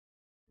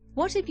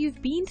What if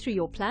you've been through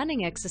your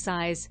planning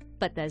exercise,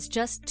 but there's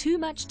just too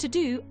much to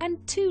do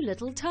and too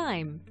little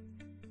time?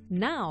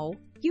 Now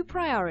you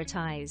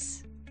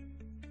prioritize.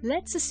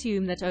 Let's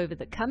assume that over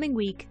the coming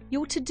week,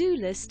 your to-do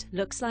list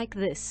looks like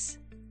this.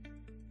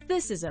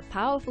 This is a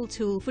powerful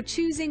tool for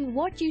choosing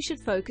what you should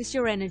focus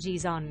your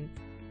energies on.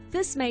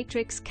 This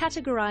matrix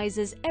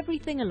categorizes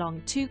everything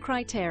along two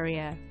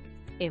criteria: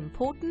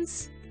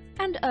 importance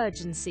and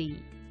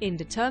urgency. In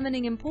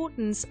determining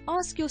importance,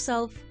 ask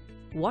yourself,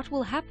 what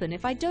will happen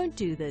if I don't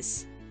do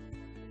this?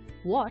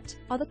 What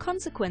are the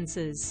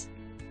consequences?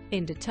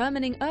 In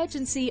determining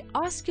urgency,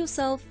 ask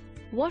yourself,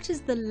 what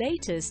is the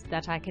latest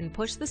that I can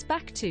push this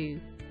back to?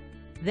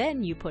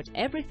 Then you put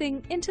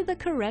everything into the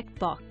correct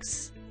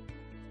box.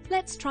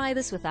 Let's try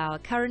this with our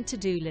current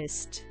to-do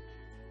list.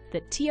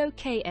 The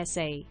TOK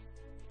essay.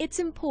 It's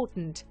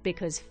important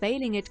because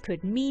failing it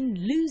could mean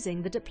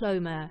losing the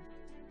diploma.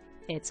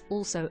 It's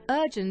also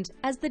urgent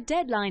as the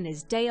deadline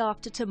is day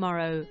after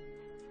tomorrow,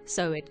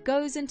 so it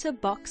goes into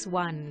box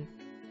 1.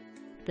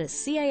 The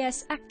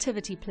CAS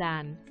activity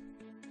plan.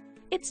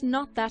 It's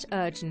not that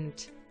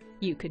urgent.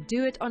 You could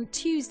do it on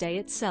Tuesday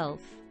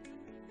itself.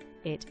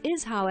 It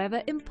is,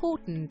 however,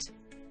 important,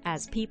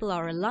 as people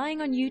are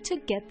relying on you to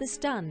get this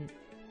done,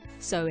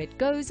 so it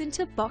goes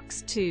into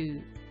box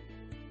 2.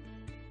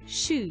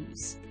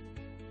 Shoes.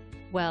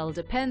 Well,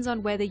 depends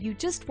on whether you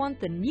just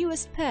want the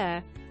newest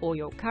pair or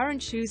your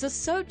current shoes are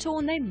so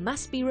torn they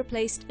must be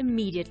replaced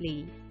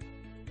immediately.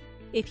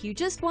 If you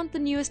just want the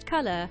newest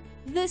color,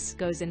 this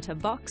goes into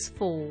box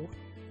 4.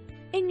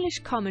 English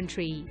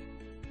commentary.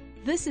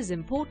 This is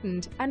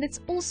important and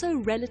it's also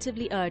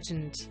relatively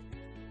urgent.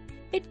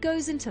 It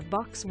goes into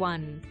box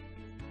 1.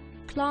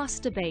 Class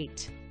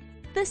debate.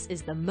 This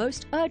is the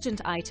most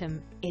urgent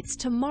item. It's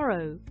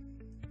tomorrow.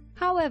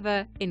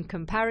 However, in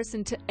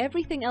comparison to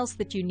everything else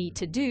that you need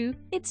to do,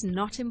 it's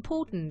not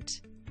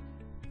important.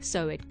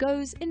 So it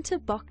goes into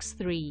box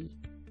 3.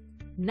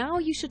 Now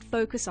you should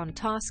focus on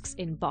tasks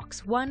in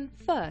box 1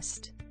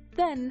 first,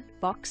 then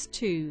box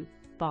 2,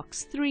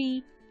 box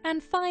 3,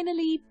 and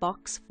finally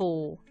box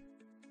 4.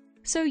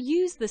 So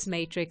use this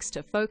matrix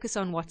to focus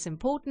on what's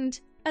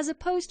important as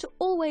opposed to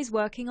always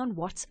working on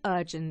what's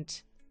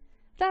urgent.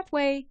 That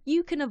way,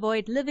 you can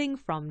avoid living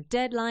from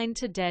deadline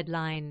to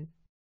deadline.